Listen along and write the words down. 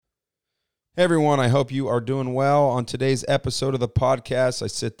Hey everyone, I hope you are doing well. On today's episode of the podcast, I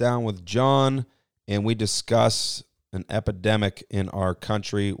sit down with John and we discuss an epidemic in our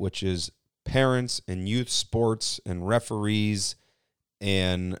country, which is parents and youth sports and referees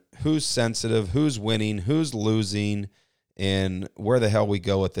and who's sensitive, who's winning, who's losing, and where the hell we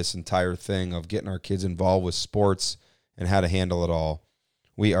go with this entire thing of getting our kids involved with sports and how to handle it all.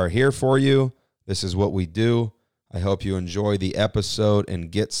 We are here for you. This is what we do. I hope you enjoy the episode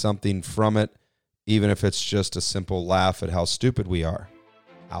and get something from it, even if it's just a simple laugh at how stupid we are.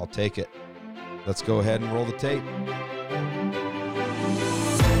 I'll take it. Let's go ahead and roll the tape.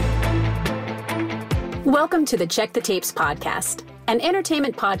 Welcome to the Check the Tapes podcast, an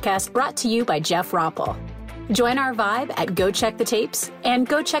entertainment podcast brought to you by Jeff Roppel. Join our vibe at Go Check the Tapes and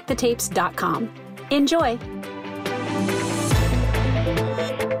GoCheckTheTapes.com. Enjoy.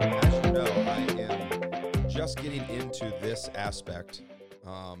 Just getting into this aspect,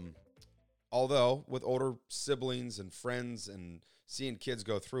 although with older siblings and friends and seeing kids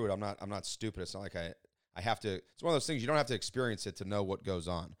go through it, I'm not stupid. It's not like I have to. It's one of those things you don't have to experience it to know what goes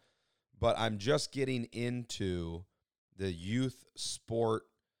on. But I'm just getting into the youth sport,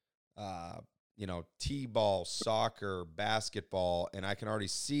 t-ball, soccer, basketball, and I can already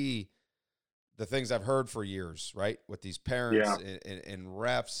see the things I've heard for years, right, with these parents and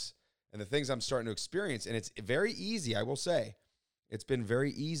refs. And the things I'm starting to experience, and it's very easy, I will say. It's been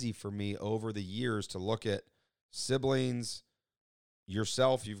very easy for me over the years to look at siblings,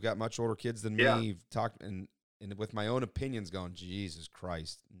 yourself. You've got much older kids than me. You've talked, and with my own opinions going, Jesus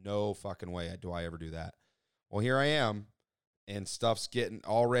Christ, no fucking way do I ever do that. Well, here I am, and stuff's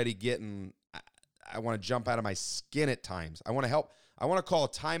already getting, I want to jump out of my skin at times. I want to help. I want to call a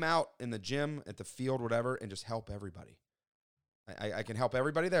timeout in the gym, at the field, whatever, and just help everybody. I can help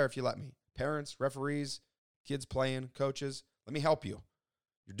everybody there if you let me. Parents, referees, kids playing, coaches. Let me help you.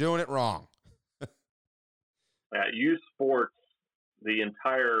 You're doing it wrong. Youth sports, the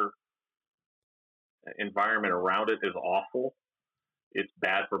entire environment around it is awful. It's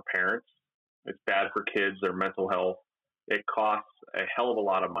bad for parents. It's bad for kids, their mental health. It costs a hell of a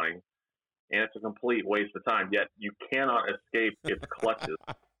lot of money, and it's a complete waste of time. Yet you cannot escape its clutches.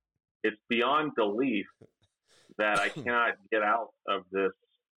 It's beyond belief that I cannot get out of this.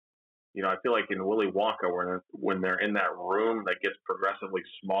 You know, I feel like in Willy Wonka, when they're in that room that gets progressively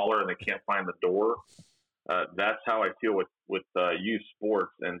smaller and they can't find the door. That's how I feel with youth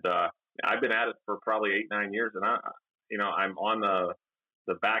sports. And I've been at it for probably 8-9 years, and I'm on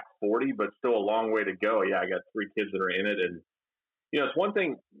the back 40, but still a long way to go. Yeah, I got 3 kids that are in it, and it's one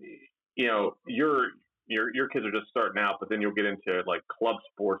thing. Your kids are just starting out, but then you'll get into like club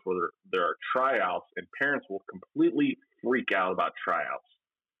sports where there are tryouts, and parents will completely freak out about tryouts.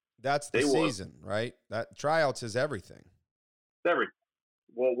 That's the season, right? That tryouts is everything. It's everything.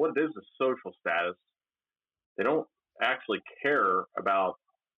 Well, what is the social status? They don't actually care about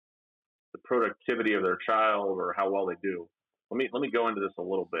the productivity of their child or how well they do. Let me go into this a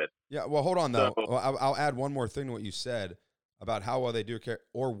little bit. Yeah, well, hold on though. I'll add one more thing to what you said about how well they do care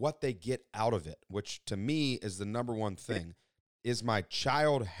or what they get out of it, which to me is the number one thing. Is my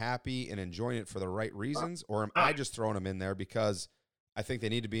child happy and enjoying it for the right reasons, or am I just throwing them in there because I think they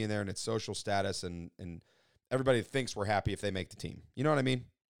need to be in there and it's social status and everybody thinks we're happy if they make the team? You know what I mean?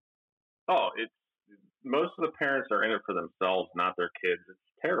 Oh, most of the parents are in it for themselves, not their kids. It's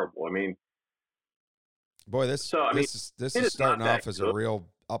terrible. I mean, boy, this is starting off as a real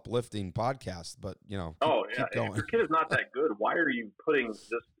uplifting podcast, but keep going. If your kid is not that good, why are you putting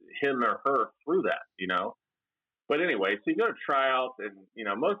him or her through that? But anyway, so you go to tryouts, and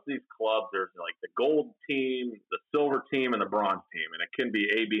most of these clubs, there's like the gold team, the silver team, and the bronze team, and it can be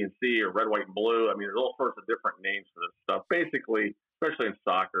A, B, and C, or red, white, and blue. I mean, there's all sorts of different names for this stuff. Basically, especially in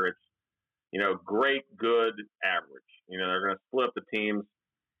soccer, it's great, good, average. They're going to split up the teams,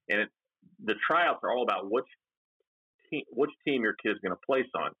 and the tryouts are all about which team your kid's going to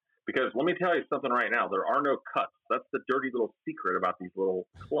place on. Because let me tell you something right now, there are no cuts. That's the dirty little secret about these little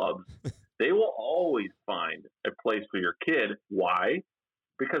clubs. They will always find a place for your kid. Why?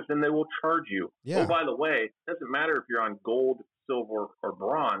 Because then they will charge you. Yeah. Oh, by the way, it doesn't matter if you're on gold, silver, or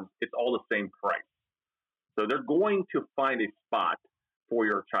bronze. It's all the same price. So they're going to find a spot for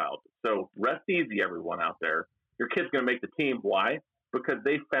your child. So rest easy, everyone out there. Your kid's going to make the team. Why? Because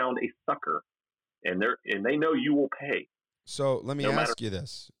they found a sucker, and they know you will pay. So let me ask you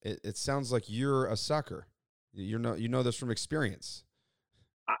this. It sounds like you're a sucker. You know this from experience.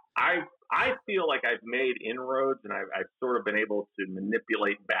 I feel like I've made inroads, and I've sort of been able to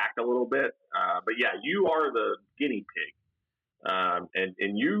manipulate back a little bit. But yeah, you are the guinea pig,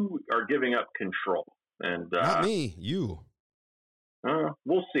 and you are giving up control. And not me, you.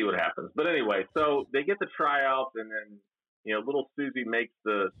 We'll see what happens. But anyway, so they get the tryouts, and then, little Susie makes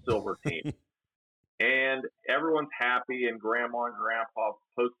the silver team. And everyone's happy, and Grandma and Grandpa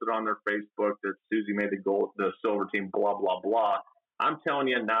posted on their Facebook that Susie made the silver team, blah, blah, blah. I'm telling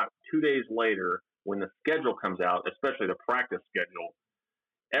you, not 2 days later, when the schedule comes out, especially the practice schedule,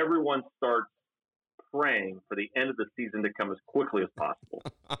 everyone starts praying for the end of the season to come as quickly as possible.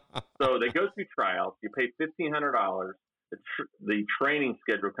 So they go through tryouts. You pay $1,500. The training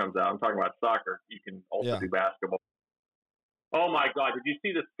schedule comes out. I'm talking about soccer. You can also do basketball. Oh, my God. Did you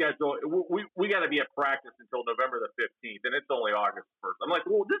see the schedule? We got to be at practice until November the 15th, and it's only August 1st. I'm like,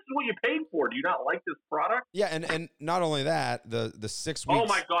 well, this is what you paid for. Do you not like this product? Yeah, and not only that, the 6 weeks. Oh,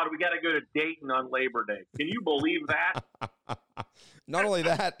 my God. We got to go to Dayton on Labor Day. Can you believe that? Not only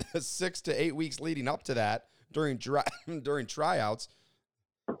that, 6 to 8 weeks leading up to that, during tryouts,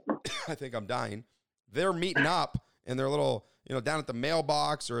 I think I'm dying, they're meeting up in their little, down at the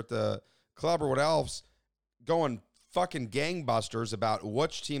mailbox or at the club or what else, going fucking gangbusters about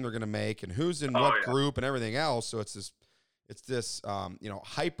which team they're going to make and who's in what group and everything else. So it's this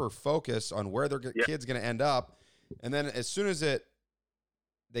hyper focus on where their kid's going to end up. And then as soon as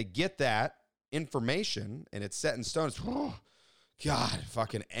they get that information and it's set in stone, it's, oh, God,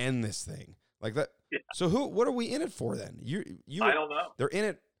 fucking end this thing like that. Yeah. So what are we in it for then? You I don't know. They're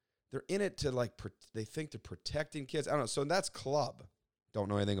in it to they think they're protecting kids. I don't know. So that's club. Don't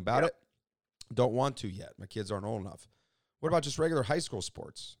know anything about it. Don't want to yet. My kids aren't old enough. What about just regular high school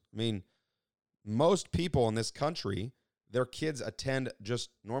sports? I mean, most people in this country, their kids attend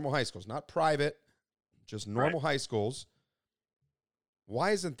just normal high schools, not private, just normal high schools.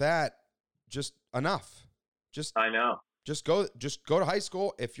 Why isn't that just enough? I know. Just go to high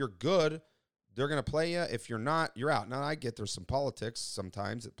school. If you're good, they're going to play you. If you're not, you're out. Now, I get there's some politics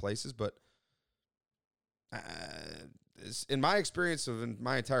sometimes at places, but in my experience in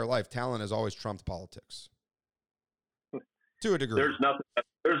my entire life, talent has always trumped politics to a degree. There's not,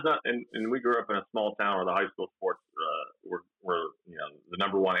 and we grew up in a small town where the high school sports were the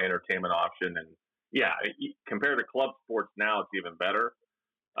number one entertainment option. And compared to club sports now, it's even better.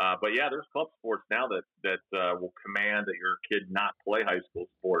 But there's club sports now that will command that your kid not play high school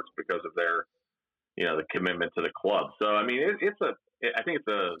sports because of their, the commitment to the club. So, I mean, I think it's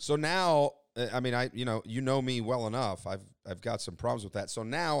a. So now, I mean, you know me well enough. I've got some problems with that. So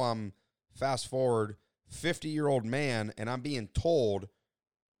now I'm fast forward 50-year-old man, and I'm being told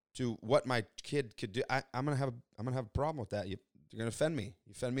to what my kid could do. I'm gonna have a problem with that. You're gonna offend me.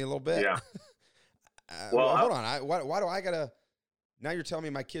 You offend me a little bit. Yeah. Well, hold on. Why do I gotta? Now you're telling me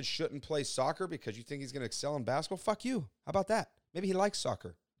my kid shouldn't play soccer because you think he's gonna excel in basketball? Fuck you. How about that? Maybe he likes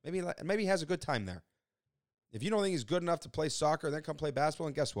soccer. Maybe he has a good time there. If you don't think he's good enough to play soccer, then come play basketball.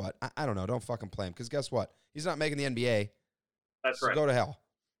 And guess what? I don't know. Don't fucking play him because guess what? He's not making the NBA. That's right. So go to hell.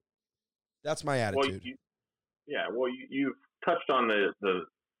 That's my attitude. Well, you've touched on the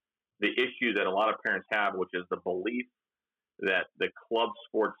issue that a lot of parents have, which is the belief that the club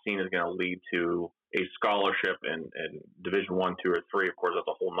sports scene is going to lead to a scholarship in Division I, II, or III. Of course, that's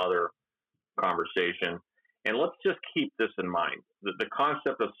a whole nother conversation. And let's just keep this in mind. The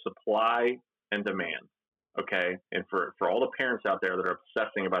concept of supply and demand. Okay, and for all the parents out there that are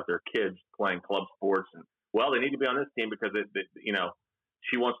obsessing about their kids playing club sports, and they need to be on this team because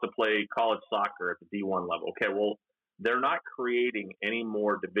she wants to play college soccer at the D1 level. Okay, well, they're not creating any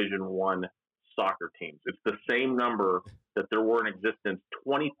more Division I soccer teams. It's the same number that there were in existence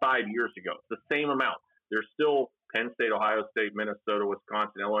 25 years ago. It's the same amount. There's still Penn State, Ohio State, Minnesota,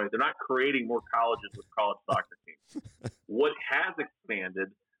 Wisconsin, Illinois. They're not creating more colleges with college soccer teams. What has expanded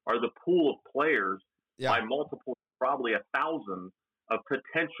are the pool of players by multiple, probably 1,000 of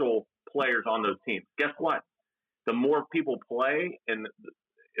potential players on those teams. Guess what? The more people play, and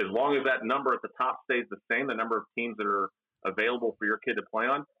as long as that number at the top stays the same, the number of teams that are available for your kid to play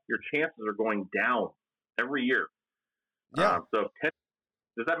on, your chances are going down every year. Yeah.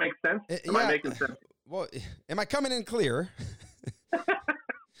 Does that make sense? Am I making sense? Well, am I coming in clear?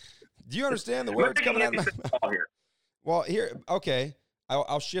 Do you understand the words coming out of my mouth? Well, here, okay.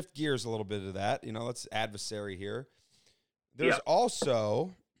 I'll shift gears a little bit to that. Let's adversary here. There's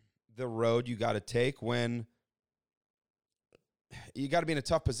also the road you got to take when you got to be in a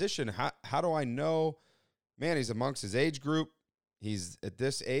tough position. How do I know, man, he's amongst his age group. He's at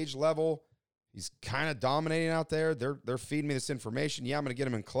this age level. He's kind of dominating out there. They're feeding me this information. Yeah, I'm going to get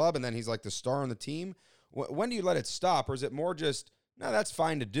him in club, and then he's like the star on the team. When do you let it stop? Or is it more just, no, that's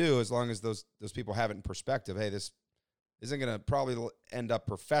fine to do as long as those people have it in perspective. Hey, this isn't going to probably end up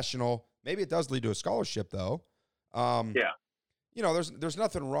professional. Maybe it does lead to a scholarship, though. There's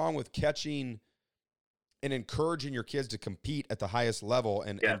nothing wrong with catching and encouraging your kids to compete at the highest level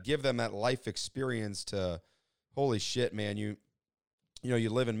and give them that life experience to, holy shit, man, you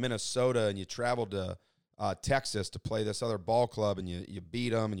live in Minnesota and you traveled to Texas to play this other ball club and you beat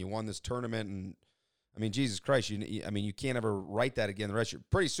them and you won this tournament. And I mean, Jesus Christ, you can't ever write that again. The rest of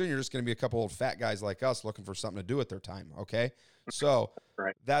pretty soon you're just going to be a couple old fat guys like us looking for something to do with their time. Okay. So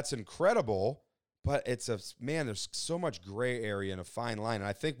that's incredible, but there's so much gray area and a fine line. And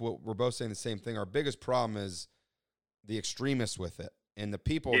I think we're both saying the same thing. Our biggest problem is the extremists with it and the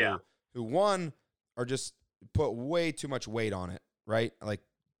people who one are just put way too much weight on it. Right? Like,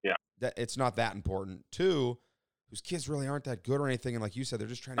 that it's not that important. Two, whose kids really aren't that good or anything, and like you said, they're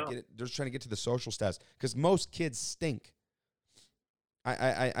just trying to get it. They're just trying to get to the social status because most kids stink.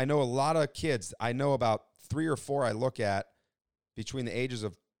 I know a lot of kids. I know about 3 or 4 I look at between the ages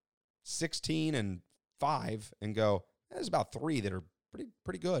of 16 and 5 and go, there's about 3 that are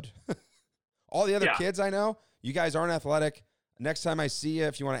pretty good. All the other kids I know, you guys aren't athletic. Next time I see you,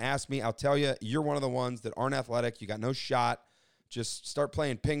 if you want to ask me, I'll tell you, you're one of the ones that aren't athletic. You got no shot. Just start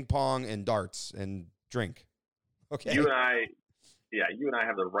playing ping pong and darts and drink. Okay. You and I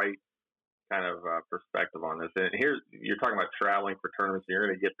have the right kind of perspective on this. And you're talking about traveling for tournaments. And you're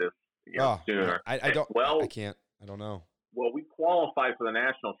going to get this sooner. I can't. I don't know. Well, we qualified for the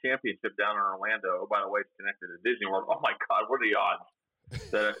national championship down in Orlando. Oh, by the way, it's connected to Disney World. Oh my God, what are the odds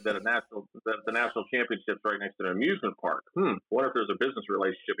that the national championship's right next to an amusement park? What if there's a business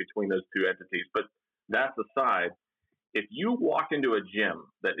relationship between those two entities? But that's aside. If you walk into a gym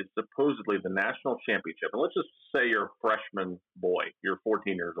that is supposedly the national championship, and let's just say you're a freshman boy, you're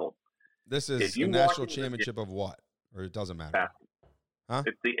 14 years old. This is the national championship of what? Or it doesn't matter? Basketball. Huh?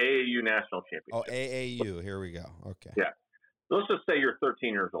 It's the AAU national championship. Oh, AAU. Here we go. Okay. Yeah. So let's just say you're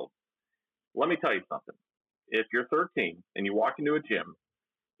 13 years old. Let me tell you something. If you're 13 and you walk into a gym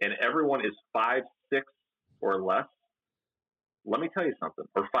and everyone is 5'6" or less, let me tell you something,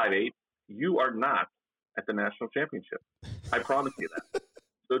 or 5'8", you are not at the national championship. I promise you that.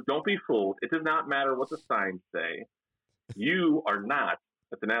 So don't be fooled. It does not matter what the signs say. You are not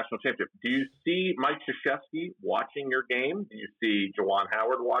at the national championship. Do you see Mike Krzyzewski watching your game? Do you see Juwan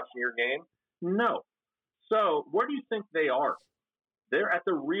Howard watching your game? No. So where do you think they are? They're at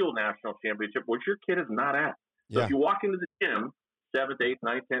the real national championship, which your kid is not at. So if you walk into the gym, 7th, 8th,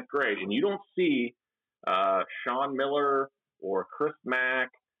 9th, 10th grade, and you don't see Sean Miller or Chris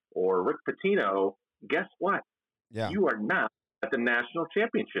Mack or Rick Pitino, guess what? Yeah. You are not at the national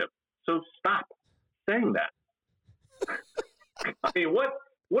championship. So stop saying that. I mean, what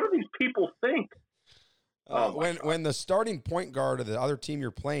do these people think? When the starting point guard of the other team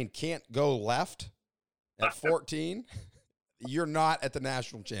you're playing can't go left at 14, you're not at the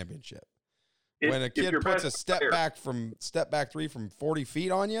national championship. When a kid puts a step back 3 from 40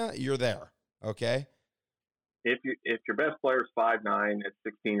 feet on you, you're there. Okay. If your best player is 5'9" at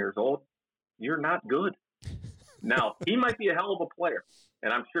 16 years old, you're not good. Now, he might be a hell of a player,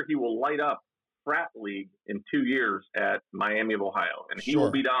 and I'm sure he will light up frat league in 2 years at Miami of Ohio, and he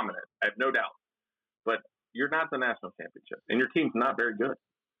will be dominant. I have no doubt. But you're not the national championship, and your team's not very good.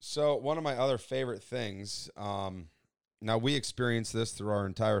 So one of my other favorite things, now we experienced this through our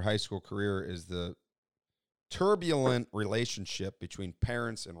entire high school career, is the turbulent relationship between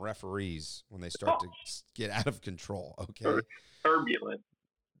parents and referees when they start to get out of control. Okay. Turbulent.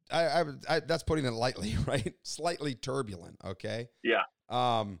 I that's putting it lightly, right? Slightly turbulent. Okay. Yeah.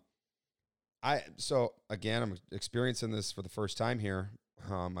 So again, I'm experiencing this for the first time here.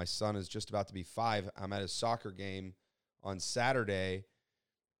 My son is just about to be 5. I'm at his soccer game on Saturday,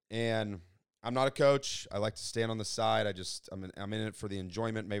 and I'm not a coach. I like to stand on the side. I'm in it for the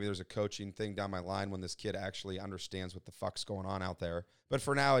enjoyment. Maybe there's a coaching thing down my line when this kid actually understands what the fuck's going on out there. But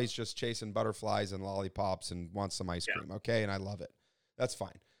for now, he's just chasing butterflies and lollipops and wants some ice cream. Okay, and I love it. That's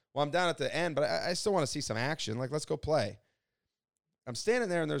fine. Well, I'm down at the end, but I still want to see some action. Like, let's go play. I'm standing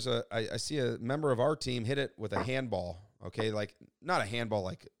there, and I see a member of our team hit it with a handball. Okay, like not a handball,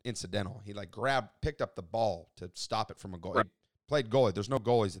 like incidental. He like picked up the ball to stop it from a goal. Right. He played goalie. There's no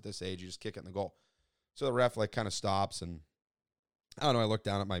goalies at this age. You just kick it in the goal. So the ref like kind of stops, and I don't know. I look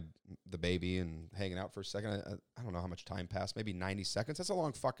down at the baby and hanging out for a second. I don't know how much time passed. Maybe 90 seconds. That's a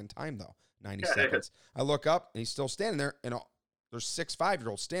long fucking time though. 90 seconds. I look up, and he's still standing there, and there's 6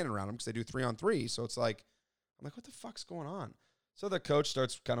 5-year-olds standing around him because they do 3-on-3. So it's like, I'm like, what the fuck's going on? So the coach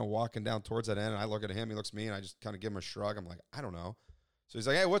starts kind of walking down towards that end, and I look at him, he looks at me, and I just kind of give him a shrug. I'm like, I don't know. So he's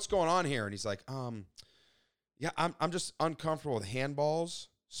like, hey, what's going on here? And he's like, yeah, I'm just uncomfortable with handballs,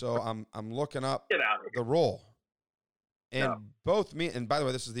 so I'm looking up the rule. And both me, and by the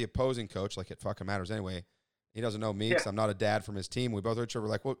way, this is the opposing coach, like it fucking matters anyway. He doesn't know me because I'm not a dad from his team. We both are each other. We're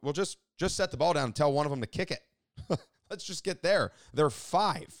like, we'll just set the ball down and tell one of them to kick it. Let's just get there. They're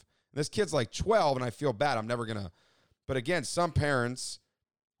 5. This kid's like 12, and I feel bad. I'm never going to. But again, some parents,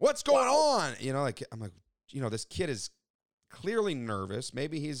 what's going on? You know, like, I'm like, you know, this kid is clearly nervous.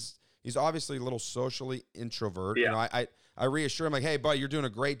 Maybe he's obviously a little socially introvert. Yeah. You know, I reassure him, like, hey, buddy, you're doing a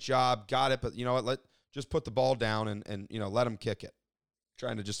great job. Got it. But you know what? Just put the ball down and you know, let him kick it.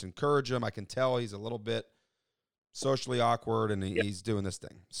 Trying to just encourage him. I can tell he's a little bit socially awkward, and he's doing this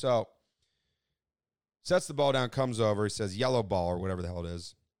thing. So sets the ball down, comes over. He says, yellow ball or whatever the hell it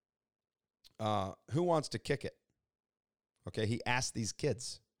is. Who wants to kick it? Okay, he asked these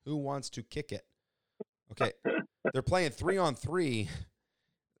kids, who wants to kick it? Okay, they're playing 3-on-3,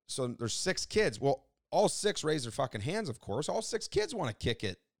 so there's 6 kids. Well, all 6 raise their fucking hands, of course. All 6 kids want to kick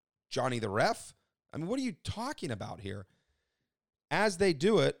it, Johnny the ref. I mean, what are you talking about here? As they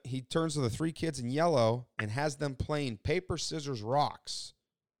do it, he turns to the 3 kids in yellow and has them playing paper, scissors, rocks.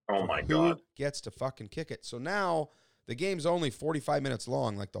 Oh, my God. Who gets to fucking kick it? So now the game's only 45 minutes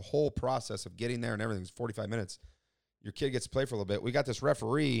long. Like, the whole process of getting there and everything's 45 minutes. Your kid gets to play for a little bit. We got this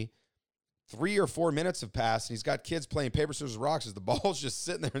referee, 3 or 4 minutes have passed, and he's got kids playing paper, scissors, rocks as the ball's just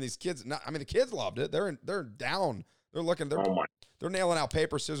sitting there, and these kids, the kids loved it. They're down. They're looking, they're nailing out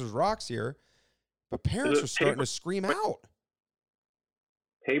paper, scissors, rocks here. But parents are starting to scream out.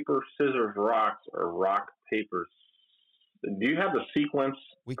 Paper, scissors, rocks, or rock, paper. Do you have the sequence?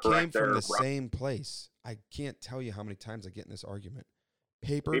 We came from the same place. I can't tell you how many times I get in this argument.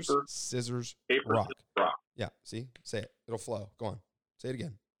 Paper, scissors, rock. Rock. Yeah, see? Say it. It'll flow. Go on. Say it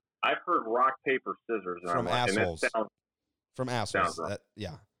again. I've heard rock, paper, scissors. From assholes. From assholes. Wrong.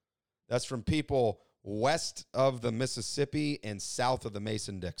 Yeah. That's from people west of the Mississippi and south of the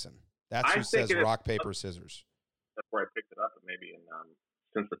Mason-Dixon. That's who says rock, paper, scissors. That's where I picked it up, maybe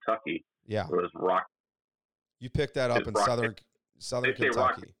in Kentucky. Yeah. It was rock. You picked that up in southern Kentucky.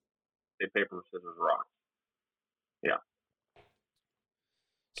 Rock, they paper, scissors, rock. Yeah.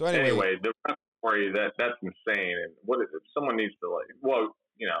 So anyway, the story that's insane. And what is it? Someone needs to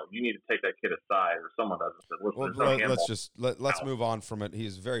you need to take that kid aside, or someone doesn't. Let's move on from it.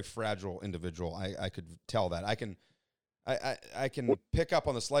 He's a very fragile individual. I could tell that. I can pick up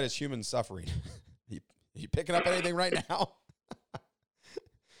on the slightest human suffering. You picking up anything right now?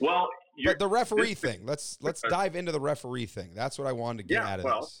 Well, but the referee thing. Let's dive into the referee thing. That's what I wanted to get out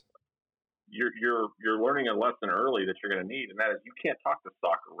of this. You're learning a lesson early that you're going to need, and that is you can't talk to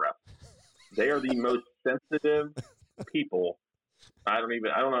soccer refs. They are the most sensitive people. I don't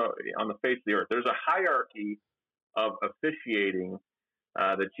know, on the face of the earth. There's a hierarchy of officiating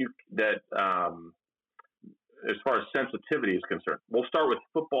that as far as sensitivity is concerned. We'll start with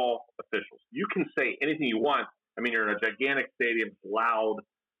football officials. You can say anything you want. I mean, you're in a gigantic stadium, it's loud.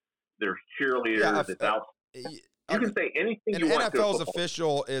 There's cheerleaders. It's out. You can say anything you want. An NFL's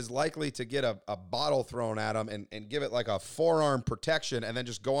official is likely to get a bottle thrown at him and give it like a forearm protection and then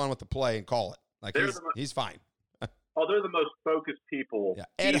just go on with the play and call it. Like he's fine. Oh, they're the most focused people. Yeah.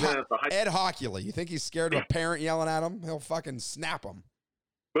 Ed Hockley. You think he's scared of a parent yelling at him? He'll fucking snap him.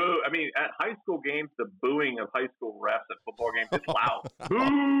 Boo. I mean, at high school games, the booing of high school refs at football games is loud.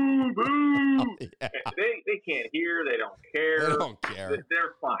 Boo, boo. Yeah. They can't hear. They don't care. They don't care.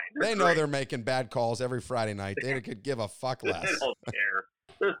 They're fine. They know they're making bad calls every Friday night. They could give a fuck less. They don't care.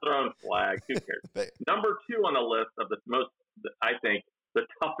 They're throwing flags. Who cares? Number 2 on the list of I think, the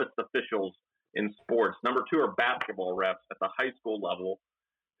toughest officials in sports. Number 2 are basketball refs at the high school level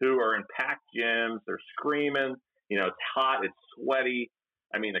who are in packed gyms. They're screaming. You know, it's hot. It's sweaty.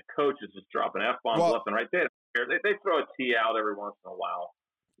 I mean, the coach is just dropping F-bombs left and right. They don't care. They throw a tee out every once in a while.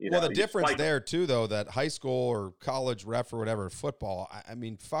 The difference there, too, though, that high school or college ref or whatever, football, I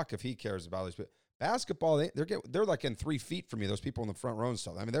mean, fuck if he cares about these. But basketball, they're like in 3 feet from you, those people in the front row and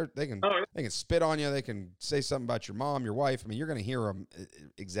stuff. I mean, they can spit on you. They can say something about your mom, your wife. I mean, you're going to hear them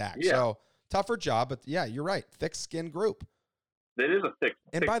exact. Yeah. So, tougher job, but, yeah, you're right. Thick-skinned group. It is a thick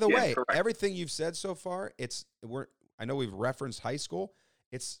And by the way, correct. Everything you've said so far, I know we've referenced high school.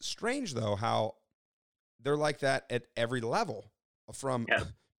 It's strange, though, how they're like that at every level, from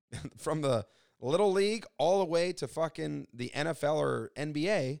the little league all the way to fucking the NFL or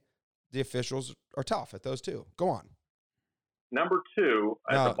NBA. The officials are tough at those two. Go on. Number 2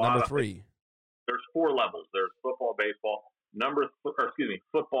 at the bottom. Number 3. There's 4 levels. There's football, baseball.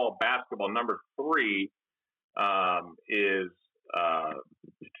 Football, basketball. Number 3 is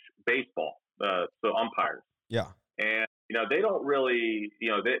baseball. So umpires. Yeah. And they don't really,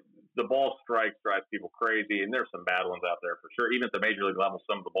 the ball strikes drives people crazy, and there's some bad ones out there for sure. Even at the major league level,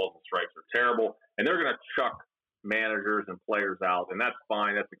 some of the balls and strikes are terrible, and they're going to chuck managers and players out, and that's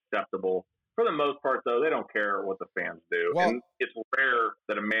fine, that's acceptable. For the most part, though, they don't care what the fans do. Well, and it's rare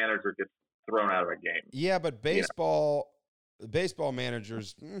that a manager gets thrown out of a game. Yeah, but baseball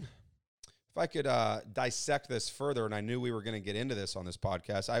managers, if I could dissect this further, and I knew we were going to get into this on this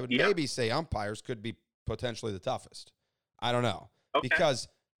podcast, I would maybe say umpires could be potentially the toughest. I don't know. Okay. Because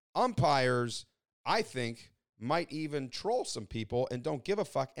umpires, I think, might even troll some people and don't give a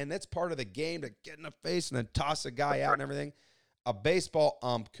fuck. And that's part of the game, to get in the face and then toss a guy out and everything. A baseball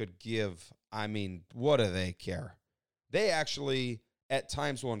ump could give, I mean, what do they care? They actually, at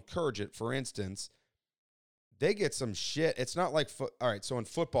times, will encourage it. For instance, they get some shit. It's not like, all right, so in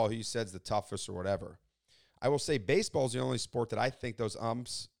football, who you said is the toughest or whatever. I will say baseball is the only sport that I think those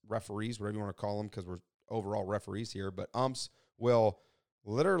umps, referees, whatever you want to call them, because we're overall referees here, but umps will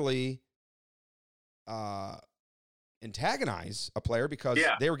literally antagonize a player because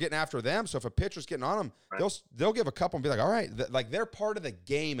they were getting after them. So if a pitcher's getting on them, they'll give a couple and be like, all right, like they're part of the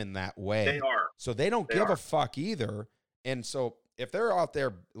game in that way. They are. So they don't give a fuck either. And so if they're out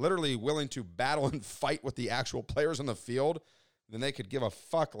there literally willing to battle and fight with the actual players on the field, then they could give a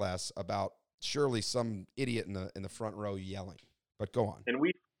fuck less about surely some idiot in the front row yelling. But go on. And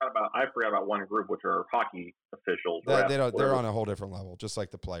I forgot about one group, which are hockey officials. They're on a whole different level, just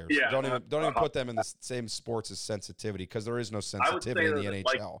like the players. Yeah, don't even put them in the same sports as sensitivity, because there is no sensitivity in the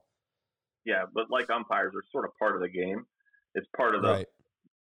NHL. But like umpires are sort of part of the game. It's part of the. Right.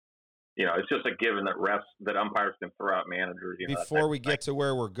 It's just a given that umpires can throw out managers. Before we get to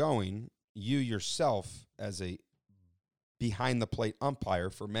where we're going, you yourself, as a behind the plate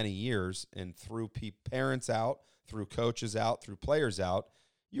umpire for many years, and threw parents out, threw coaches out, threw players out,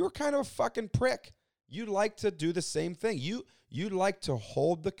 you were kind of a fucking prick. You like to do the same thing. You like to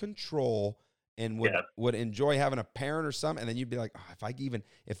hold the control and would enjoy having a parent or something, and then you'd be like,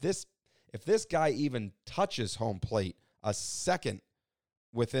 if this guy even touches home plate a second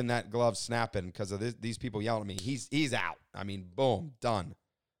within that glove snapping because of these people yelling at me, he's out. I mean, boom, done.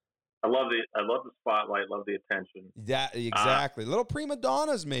 I love the spotlight. Love the attention. Yeah, exactly. Little prima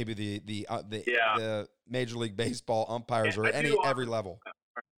donnas, maybe the Major League Baseball umpires or every level.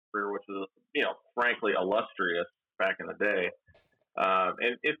 Which is frankly illustrious back in the day,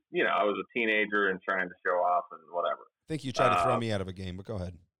 and if I was a teenager and trying to show off and whatever. I think you tried to throw me out of a game, but go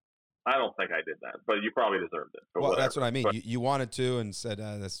ahead. I don't think I did that, but you probably deserved it. Well, whatever. That's what I mean. You wanted to and said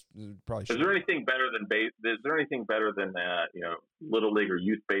that's probably. Is there anything better than Little League or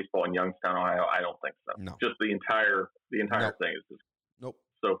youth baseball in Youngstown, Ohio? I don't think so. No. Just the entire thing is just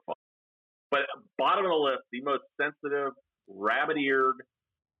so fun. But bottom of the list, the most sensitive, rabbit-eared,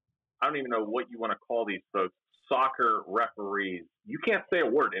 I don't even know what you want to call these folks, soccer referees. You can't say a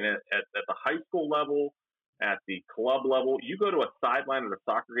word. And at the high school level, at the club level, you go to a sideline at a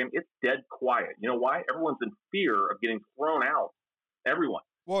soccer game, it's dead quiet. You know why? Everyone's in fear of getting thrown out. Everyone.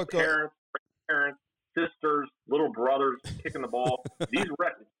 Well, parents, sisters, little brothers kicking the ball. These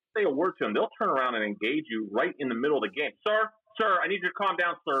refs, say a word to them, they'll turn around and engage you right in the middle of the game. Sir, I need you to calm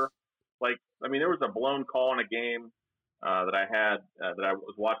down, sir. There was a blown call in a game that I had that I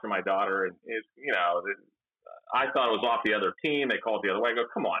was watching my daughter, and I thought it was off the other team. They called it the other way. I go,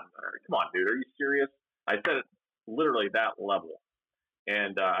 come on, dude, are you serious? I said it literally that level,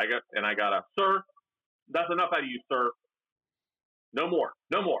 and I got a sir. That's enough out of you, sir. No more.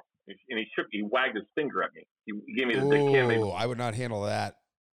 And he wagged his finger at me. He gave me the big can. I would not handle that.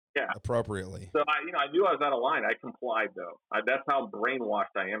 Appropriately. So I knew I was out of line. I complied though. That's how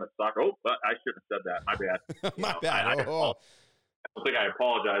brainwashed I am at soccer. Oh, I shouldn't have said that. My bad. My bad. I don't think I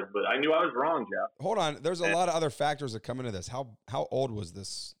apologize, but I knew I was wrong, Jeff. Hold on. There's a lot of other factors that come into this. How old was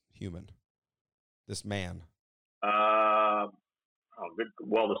this human? This man? Good.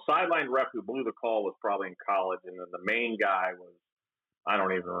 Well, the sideline ref who blew the call was probably in college, and then the main guy was, I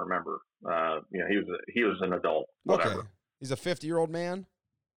don't even remember. He was an adult. Whatever. Okay. He's a 50-year-old man?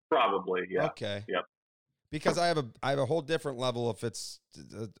 Probably, yeah. Okay. Yep. Because I have a whole different level if it's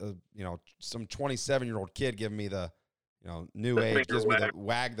some 27-year-old kid giving me the new age, gives me the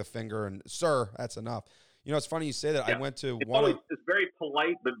wag the finger and sir, that's enough. It's funny you say that. Yeah. I went to it's very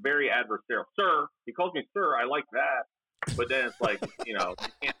polite but very adversarial. Sir, he calls me sir. I like that, but then it's like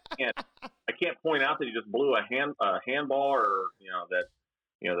I can't point out that he just blew a handball or that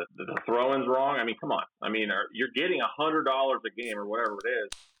the throw-in's wrong. I mean, come on. I mean, you're getting $100 a game or whatever it is.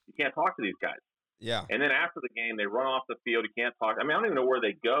 You can't talk to these guys. Yeah. And then after the game, they run off the field. You can't talk. I mean, I don't even know where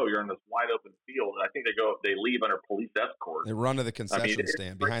they go. You're in this wide open field. I think they leave under police escort. They run to the concession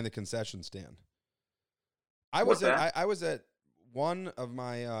stand, behind the concession stand. I was at one of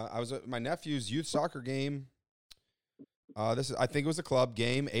my I was at my nephew's youth soccer game. I think it was a club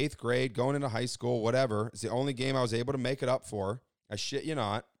game, 8th grade, going into high school, whatever. It's the only game I was able to make it up for. I shit you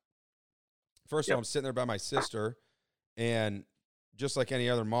not. first of all, I'm sitting there by my sister, and just like any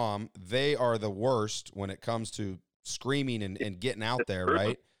other mom, they are the worst when it comes to screaming and getting out there,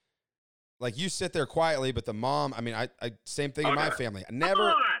 right? Like, you sit there quietly, but the mom, I mean, I same thing in my family. I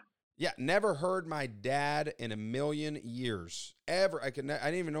never heard my dad in a million years ever. I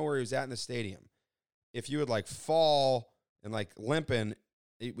didn't even know where he was at in the stadium. If you would like fall and like limping,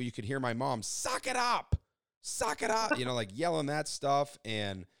 you could hear my mom, suck it up, you know, like yelling that stuff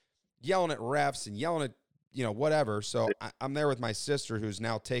and yelling at refs and yelling at, you know, whatever. So I'm there with my sister, who's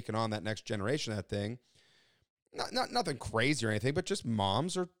now taken on that next generation of that thing. Not nothing crazy or anything, but just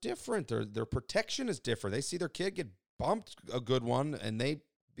moms are different. Their protection is different. They see their kid get bumped a good one, and they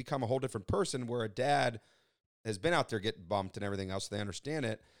become a whole different person, where a dad has been out there getting bumped and everything else, so they understand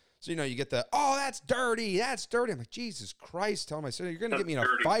it. So, you know, you get the, oh, that's dirty. I'm like, Jesus Christ, tell my sister, you're going to get me in a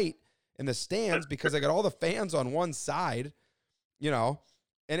fight in the stands because I got all the fans on one side, you know,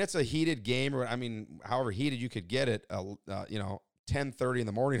 and it's a heated game. Or, I mean, however heated you could get it, you know, 10:30 in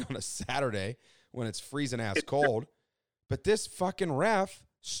the morning on a Saturday when it's freezing ass cold. But this fucking ref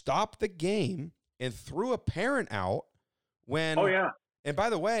stopped the game and threw a parent out when, oh yeah. And by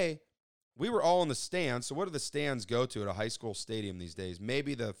the way, we were all in the stands. So what do the stands go to at a high school stadium these days?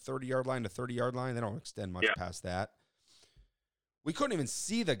 Maybe the 30-yard line to 30-yard line. They don't extend much past that. We couldn't even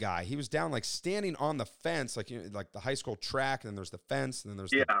see the guy. He was down, like, standing on the fence, like, you know, like the high school track, and then there's the fence, and then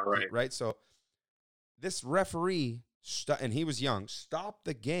there's right. So this referee, and he was young, stopped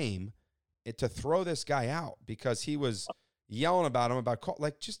the game to throw this guy out because he was yelling about him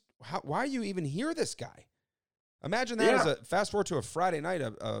like, just why do you even hear this guy? Imagine that as a fast forward to a Friday night,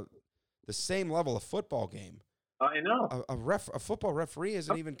 the same level of football game. I know. A football referee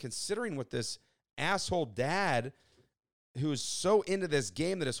isn't even considering what this asshole dad, who is so into this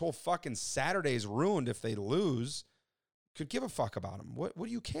game that his whole fucking Saturday is ruined if they lose, could give a fuck about him. What do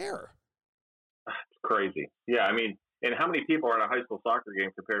you care? It's crazy. Yeah, I mean, and how many people are in a high school soccer game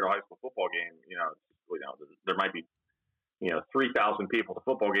compared to a high school football game? You know, there might be, 3,000 people at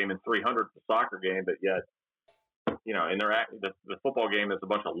the football game and 300 at the soccer game, but yet, and the football game is a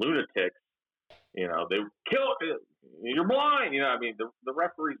bunch of lunatics. They kill it. You're blind. I mean, the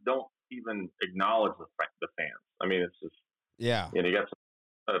referees don't even acknowledge the fans. I mean, it's just you got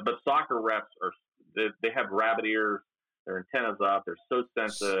some, but soccer refs they have rabbit ears. Their antennas up. They're so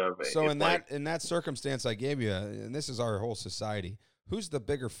sensitive. So in that circumstance I gave you, and this is our whole society, who's the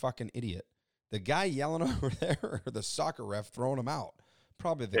bigger fucking idiot? The guy yelling over there, or the soccer ref throwing him out?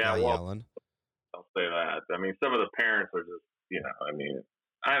 Probably the guy yelling. I'll say that. I mean, some of the parents are just, I mean,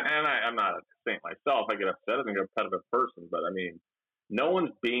 I'm not a saint myself. I get upset as a competitive person, but I mean, no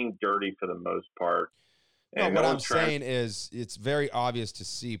one's being dirty for the most part. No, what I'm saying is it's very obvious to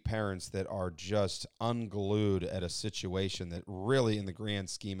see parents that are just unglued at a situation that really, in the grand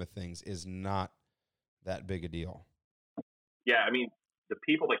scheme of things, is not that big a deal. Yeah, I mean, the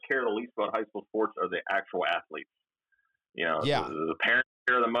people that care the least about high school sports are the actual athletes. The parents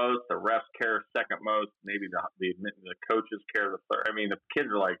care the most, the refs care second most, maybe the coaches care the third. I mean, the kids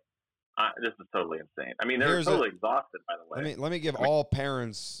are like, this is totally insane. I mean, they're totally exhausted, by the way. Let me give all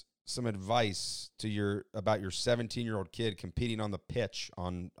parents some advice about your 17-year-old kid competing on the pitch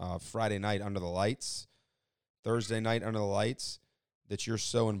on Friday night under the lights, Thursday night under the lights, that you're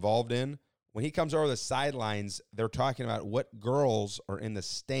so involved in. When he comes over the sidelines, they're talking about what girls are in the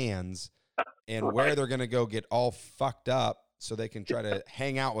stands and where they're going to go get all fucked up so they can try to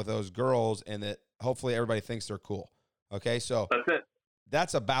hang out with those girls, and that hopefully everybody thinks they're cool. Okay, so that's it.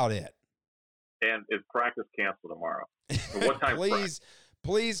 That's about it. And is practice canceled tomorrow? What time?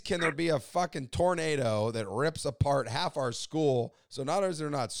 Please, can there be a fucking tornado that rips apart half our school? So not only is there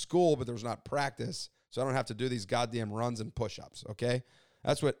not school, but there's not practice. So I don't have to do these goddamn runs and push-ups, okay?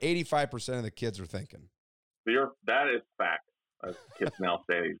 That's what 85% of the kids are thinking. That is fact, as kids now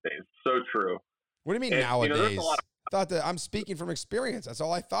say these days. So true. What do you mean nowadays? I thought that I'm speaking from experience. That's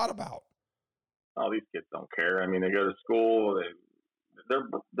all I thought about. Oh, these kids don't care. I mean, they go to school.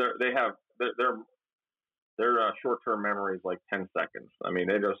 Their short-term memory is like 10 seconds. I mean,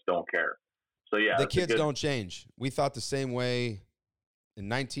 they just don't care. So, yeah. The kids don't change. We thought the same way in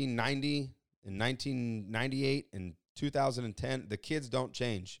 1990, in 1998, in 2010. The kids don't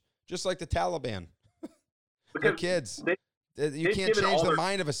change. Just like the Taliban. They're kids. You can't change the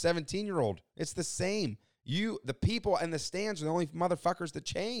mind of a 17-year-old. It's the same. The people and the stands are the only motherfuckers that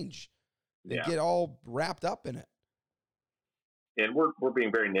change. They get all wrapped up in it. And we're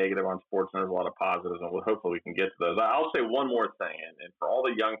being very negative on sports, and there's a lot of positives, and hopefully we can get to those. I'll say one more thing, and for all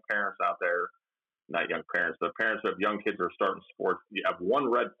the young parents out there, not young parents, but parents who have young kids who are starting sports, you have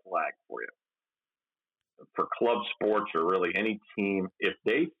one red flag for you. For club sports or really any team, if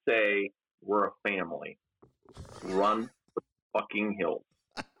they say we're a family. Run the fucking hills.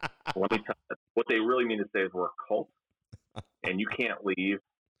 Let me tell you, what they really mean to say is we're a cult, and you can't leave.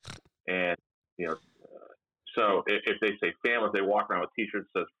 And, so if they say family, if they walk around with T-shirts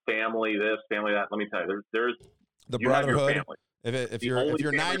that says family this, family that, let me tell you, there's the brotherhood. If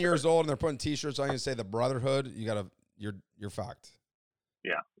you're 9 years old and they're putting T-shirts on you and say the brotherhood, you're fucked.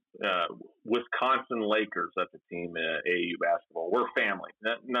 Yeah. Wisconsin Lakers, that's a team, AAU basketball. We're family.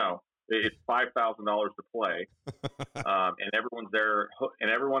 No, it's $5,000 to play, and everyone's there,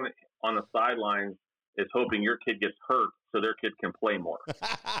 and everyone on the sidelines is hoping your kid gets hurt so their kid can play more.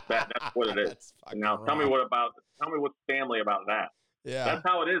 That's what it is. Now, tell me what's family about that. Yeah, that's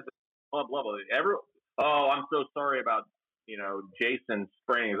how it is. Club level. I'm so sorry about Jason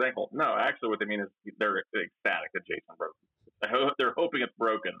spraining his ankle. No, actually, what they mean is they're ecstatic that Jason broke. They're hoping it's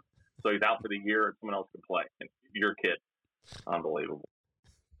broken, so he's out for the year and someone else can play. And your kid, unbelievable.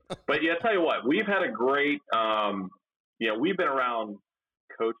 But yeah, I tell you what, we've had a great. We've been around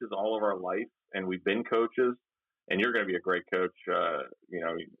coaches all of our life, and we've been coaches. And you're going to be a great coach,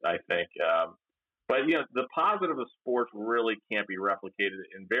 I think. But the positive of sports really can't be replicated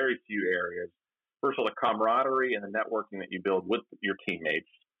in very few areas. First of all, the camaraderie and the networking that you build with your teammates,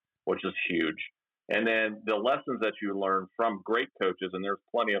 which is huge. And then the lessons that you learn from great coaches, and there's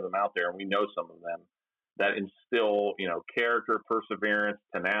plenty of them out there, and we know some of them, that instill, character, perseverance,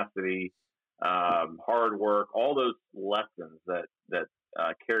 tenacity, hard work, all those lessons that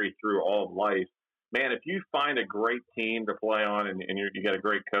carry through all of life. Man, if you find a great team to play on and you got a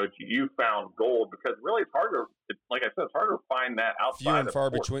great coach, you found gold, because really it's hard to find that outside. Few and far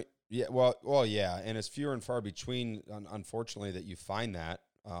between. Yeah, well, yeah, and it's fewer and far between, unfortunately, that you find that.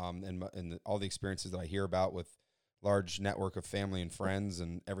 And all the experiences that I hear about with large network of family and friends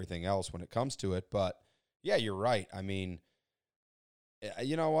and everything else when it comes to it. But yeah, you're right. I mean,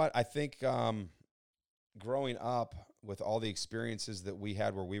 you know what? I think growing up with all the experiences that we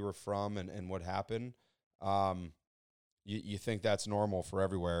had where we were from and what happened, you think that's normal for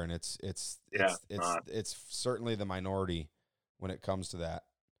everywhere, and it's certainly the minority when it comes to that.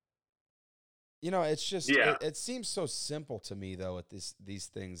 It's just it seems so simple to me though at these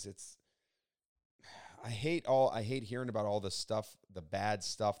things. I hate hearing about all the stuff, the bad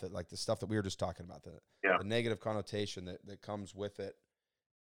stuff that, like the stuff that we were just talking about, the negative connotation that comes with it.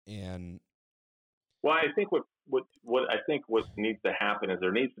 And well, I think what needs to happen is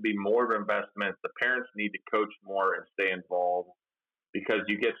there needs to be more of investment. The parents need to coach more and stay involved, because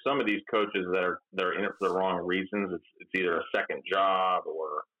you get some of these coaches that are in it for the wrong reasons. It's either a second job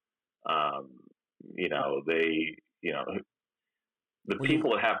or the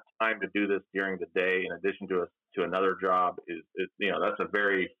people that have time to do this during the day in addition to another job is that's a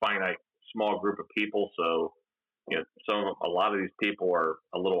very finite small group of people. So a lot of these people are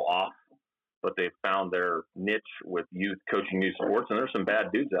a little off, but they've found their niche with youth coaching youth sports, and there's some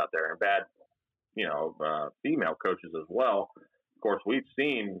bad dudes out there and bad female coaches as well. Of course, we've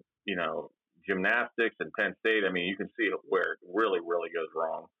seen gymnastics and Penn State. I mean, you can see where it really, really goes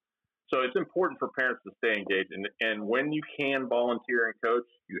wrong. So it's important for parents to stay engaged, and when you can volunteer and coach,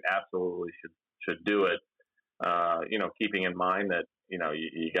 you absolutely should do it. Keeping in mind that you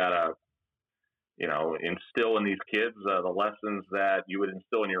gotta instill in these kids the lessons that you would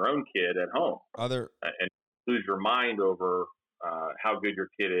instill in your own kid at home. And lose your mind over how good your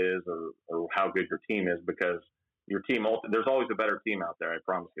kid is or how good your team is, because your team there's always a better team out there. I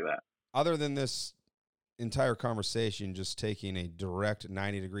promise you that. Other than this entire conversation just taking a direct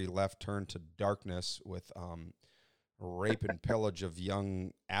 90-degree left turn to darkness with rape and pillage of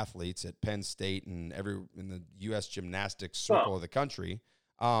young athletes at Penn State and in the U.S. gymnastics circle of the country.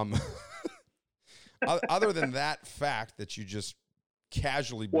 Other than that fact that you just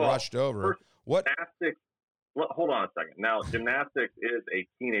casually brushed over, what? Gymnastics. Hold on a second. Now, gymnastics is a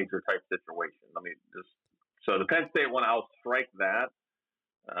teenager type situation. So the Penn State one, I'll strike that.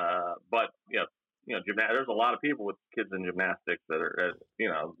 But there's a lot of people with kids in gymnastics that are,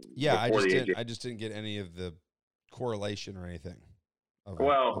 I just didn't get any of the correlation or anything.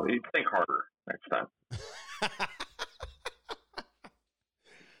 You think harder next time.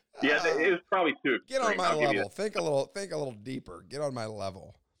 Yeah, it was probably too extreme. Get on my level. Think a little deeper. Get on my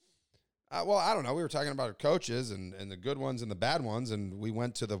level. I don't know. We were talking about our coaches and the good ones and the bad ones, and we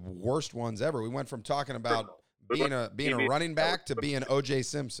went to the worst ones ever. We went from talking about being a running back to being O.J.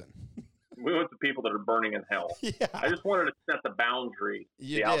 Simpson. We went to people that are burning in hell. Yeah. I just wanted to set the boundary,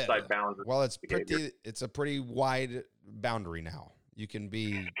 outside boundary. Well, it's a pretty wide boundary now. You can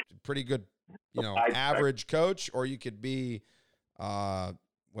be pretty good, average coach, or you could be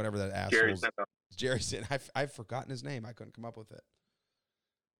whatever that asshole is. Jerry Sanders. I've forgotten his name. I couldn't come up with it.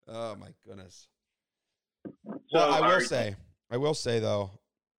 Oh my goodness. So, Well, I will say though,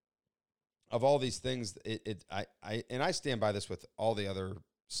 of all these things, I stand by this with all the other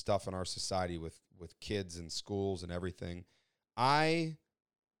stuff in our society with kids and schools and everything. I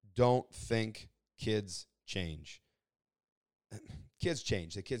don't think kids change. Kids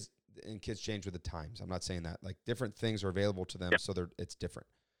change. Kids change with the times. I'm not saying that. Like, different things are available to them, so it's different.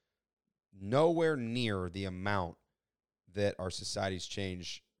 Nowhere near the amount that our society's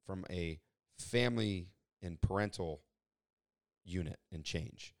changed from a family and parental unit and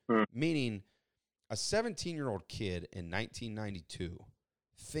change. Meaning, a 17-year-old kid in 1992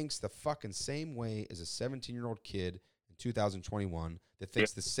 thinks the fucking same way as a 17-year-old kid in 2021 that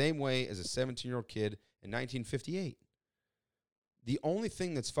thinks the same way as a 17-year-old kid in 1958. The only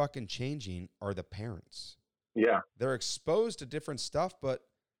thing that's fucking changing are the parents. Yeah. They're exposed to different stuff, but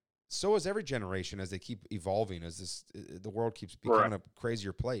so is every generation as they keep evolving, as the world keeps becoming a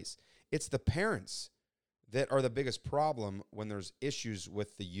crazier place. It's the parents that are the biggest problem when there's issues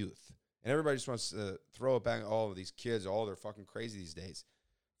with the youth. And everybody just wants to throw it back. Oh, these kids, they're fucking crazy these days.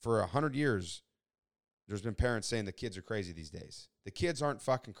 For 100 years, there's been parents saying the kids are crazy these days. The kids aren't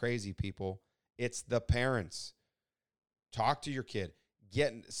fucking crazy, people. It's the parents. Talk to your kid.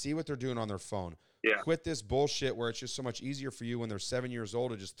 See what they're doing on their phone. Yeah. Quit this bullshit where it's just so much easier for you when they're 7 years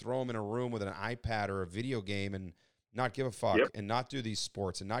old to just throw them in a room with an iPad or a video game and not give a fuck and not do these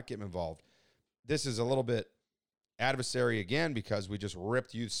sports and not get them involved. This is a little bit adversary again because we just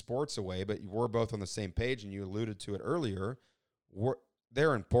ripped youth sports away, but we're both on the same page, and you alluded to it earlier.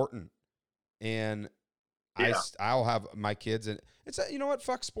 They're important, and I'll have my kids, and it's you know what?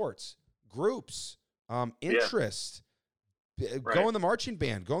 Fuck sports, groups, interest. Go in the marching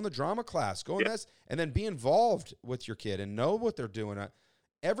band, go in the drama class, go in this, and then be involved with your kid and know what they're doing.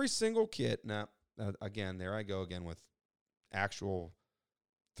 Every single kid. Now, again, there I go again with actual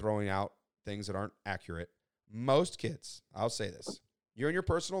throwing out things that aren't accurate. Most kids, I'll say this, you're in your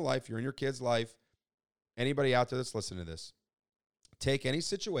personal life, you're in your kid's life. Anybody out there that's listening to this, take any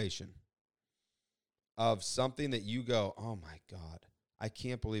situation of something that you go, oh my God, I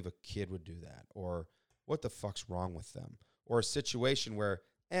can't believe a kid would do that, or what the fuck's wrong with them, or a situation where,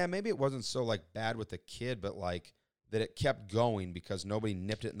 maybe it wasn't so like bad with the kid, but like that it kept going because nobody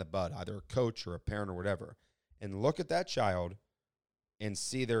nipped it in the bud, either a coach or a parent or whatever, and look at that child and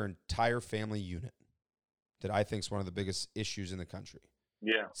see their entire family unit that I think is one of the biggest issues in the country.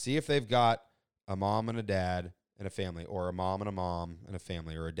 Yeah. See if they've got a mom and a dad and a family, or a mom and a mom and a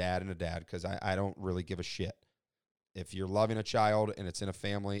family, or a dad and a dad, because I don't really give a shit. If you're loving a child and it's in a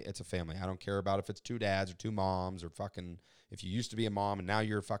family, it's a family. I don't care about if it's two dads or two moms, or fucking if you used to be a mom and now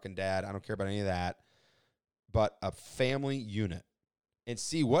you're a fucking dad. I don't care about any of that. But a family unit, and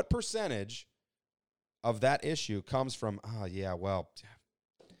see what percentage of that issue comes from,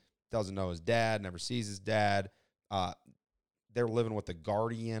 doesn't know his dad, never sees his dad. They're living with the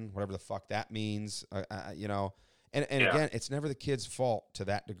guardian, whatever the fuck that means, And again, it's never the kid's fault to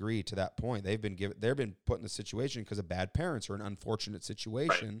that degree, to that point. They've been put in the situation because of bad parents or an unfortunate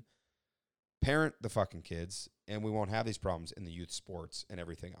situation. Right. Parent the fucking kids, and we won't have these problems in the youth sports and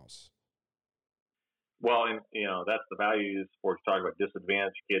everything else. Well, and that's the value of sports. Talk about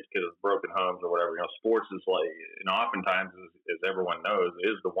disadvantaged kids with broken homes or whatever. Sports is like, oftentimes, as everyone knows,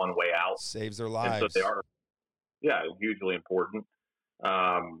 is the one way out. Saves their lives. And so they are, hugely important.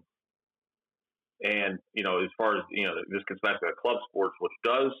 And, as far as, this gets back to the club sports, which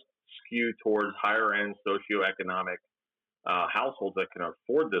does skew towards higher end socioeconomic households that can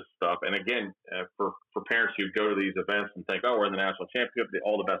afford this stuff. And again, for parents who go to these events and think, we're in the national championship,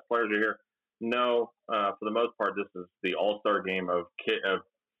 all the best players are here. No, for the most part, this is the all-star game of kids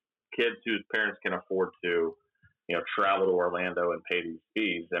whose parents can afford to, travel to Orlando and pay these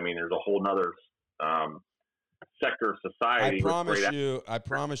fees. I mean, there's a whole nother sector of society. I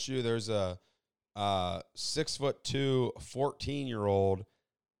promise you there's a 6'2", 14-year-old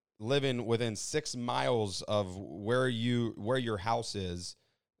living within 6 miles of where your house is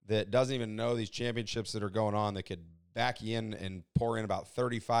that doesn't even know these championships that are going on, that could back you in and pour in about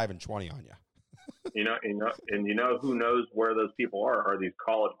 35 and 20 on you. Who knows where those people are these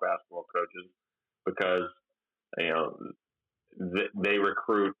college basketball coaches, because they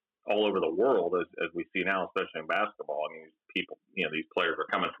recruit all over the world, as we see now, especially in basketball. I mean, these people, these players are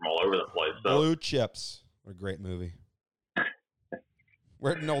coming from all over the place. So. Blue Chips, what a great movie.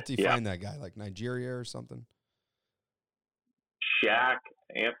 Where did Nolte find that guy? Like Nigeria or something? Shaq,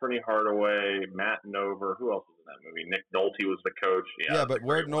 Anthony Hardaway, Matt Nover. Who else was in that movie? Nick Nolte was the coach. Yeah, but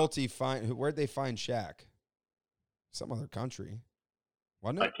where'd they find Shaq? Some other country,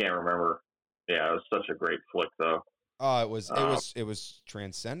 wasn't it? I can't remember. Yeah, it was such a great flick, though. It was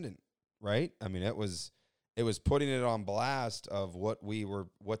transcendent, right? I mean, it was putting it on blast of what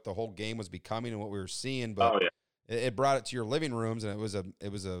the whole game was becoming and what we were seeing. But it brought it to your living rooms, and it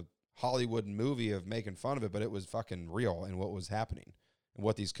was a Hollywood movie of making fun of it, but it was fucking real and what was happening and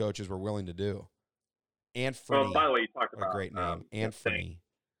what these coaches were willing to do. Anthony. Well, by the way, you talked about a great name, Anthony.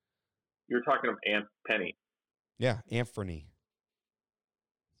 You're talking of Aunt Penny. Yeah, Anthony.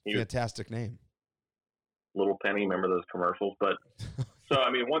 Fantastic name. Little Penny, remember those commercials? But so, I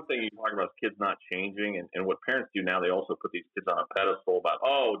mean, one thing you talk about is kids not changing, and what parents do now, they also put these kids on a pedestal about,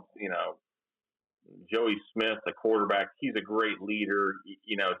 Joey Smith, the quarterback, he's a great leader.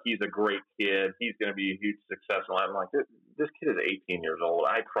 He's a great kid. He's going to be a huge success. And I'm like, this kid is 18 years old.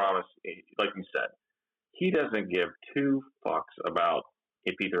 I promise, like you said, he doesn't give two fucks about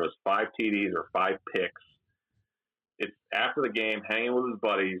if he throws 5 TDs or 5 picks. It's after the game, hanging with his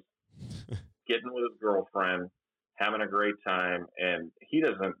buddies, getting with his girlfriend, having a great time, and he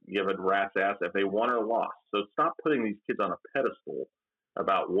doesn't give a rat's ass if they won or lost. So stop putting these kids on a pedestal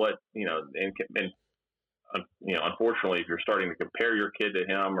about what, unfortunately, if you're starting to compare your kid to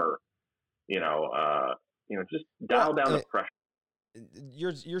him or, just dial down the pressure.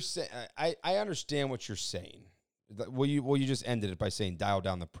 You're saying, I understand what you're saying. Well, you just ended it by saying dial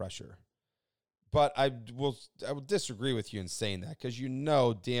down the pressure. But I will disagree with you in saying that, because you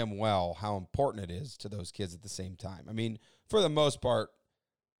know damn well how important it is to those kids at the same time. I mean, for the most part,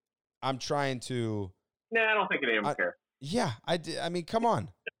 I'm trying to. Nah, I don't think any of them care. Yeah, I mean, come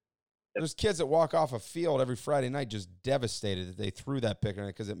on. There's kids that walk off a field every Friday night just devastated that they threw that pick on it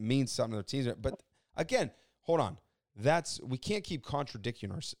because it means something to their teams. But again, hold on. We can't keep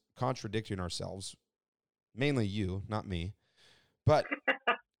contradicting ourselves. Mainly you, not me. But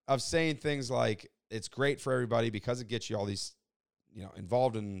of saying things like it's great for everybody because it gets you all these,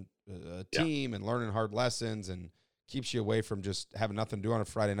 involved in a team and learning hard lessons and keeps you away from just having nothing to do on a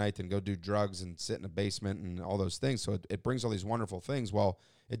Friday night and go do drugs and sit in a basement and all those things. So it brings all these wonderful things. Well,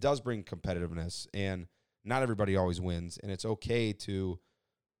 it does bring competitiveness, and not everybody always wins. And it's okay to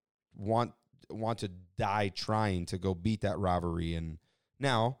want to die trying to go beat that rivalry. And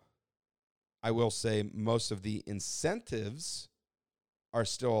now I will say most of the incentives are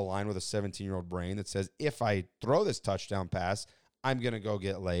still aligned with a 17-year-old brain that says, if I throw this touchdown pass, I'm going to go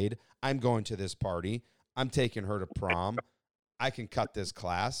get laid. I'm going to this party. I'm taking her to prom. I can cut this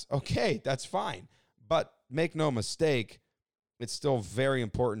class. Okay, that's fine. But make no mistake, it's still very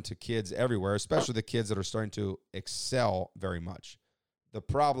important to kids everywhere, especially the kids that are starting to excel very much. The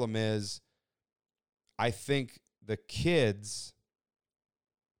problem is, I think the kids,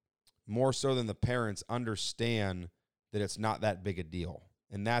 more so than the parents, understand that it's not that big a deal.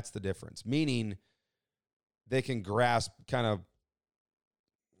 And that's the difference. Meaning they can grasp kind of,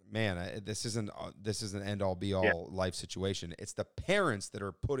 man, this isn't end all be all life situation. It's the parents that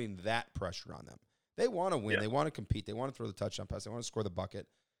are putting that pressure on them. They want to win. They want to compete. They want to throw the touchdown pass. They want to score the bucket,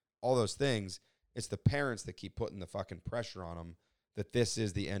 all those things. It's the parents that keep putting the fucking pressure on them that this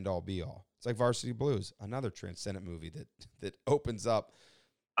is the end all be all. It's like Varsity Blues, another transcendent movie that opens up.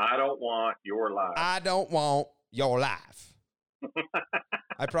 I don't want your life. I don't want your life.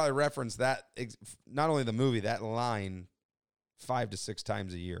 I probably reference that, not only the movie, that line 5 to 6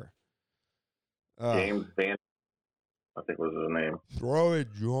 times a year. James Van, I think was his name. Throw it,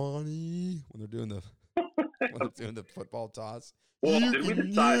 Johnny. When they're doing the football toss. Well, did we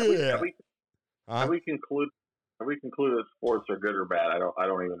decide? Have we concluded that sports are good or bad? I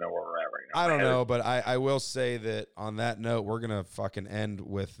don't even know where we're at right now. I don't know, but I will say that on that note, we're gonna fucking end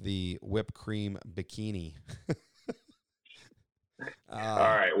with the whipped cream bikini. All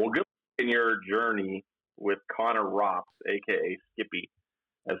right. Well, good luck in your journey with Connor Rops, a.k.a. Skippy,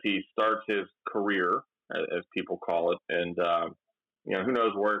 as he starts his career, as people call it. And, who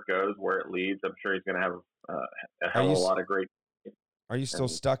knows where it goes, where it leads. I'm sure he's going to have a hell of a lot of great. Are you still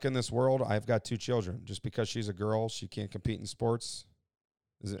stuck in this world? I've got 2 children. Just because she's a girl, she can't compete in sports?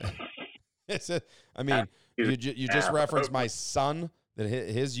 Is it? I mean, you just referenced my son, that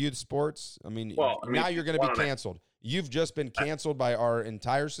his youth sports. Now you're going to be canceled. You've just been canceled by our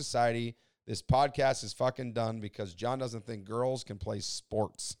entire society. This podcast is fucking done because John doesn't think girls can play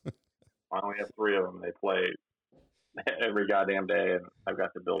sports. I only have 3 of them. They play every goddamn day, and I've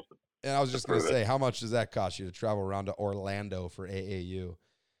got the bills. And I was just going to say, how much does that cost you to travel around to Orlando for AAU?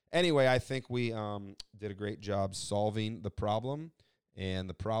 Anyway, I think we did a great job solving the problem. And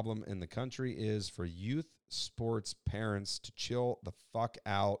the problem in the country is for youth sports parents to chill the fuck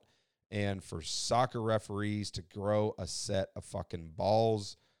out, and for soccer referees to grow a set of fucking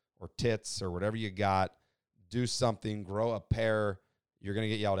balls or tits or whatever you got. Do something, grow a pair. You're going to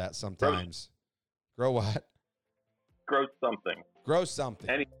get yelled at sometimes. Grow what? grow something. Grow something.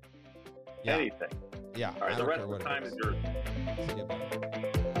 Anything. Yeah. All right. The rest of the time is yours.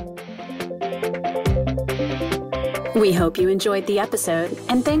 We hope you enjoyed the episode,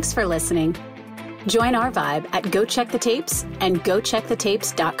 and thanks for listening. Join our vibe at Go Check the Tapes and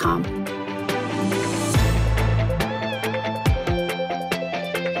GoCheckTheTapes.com.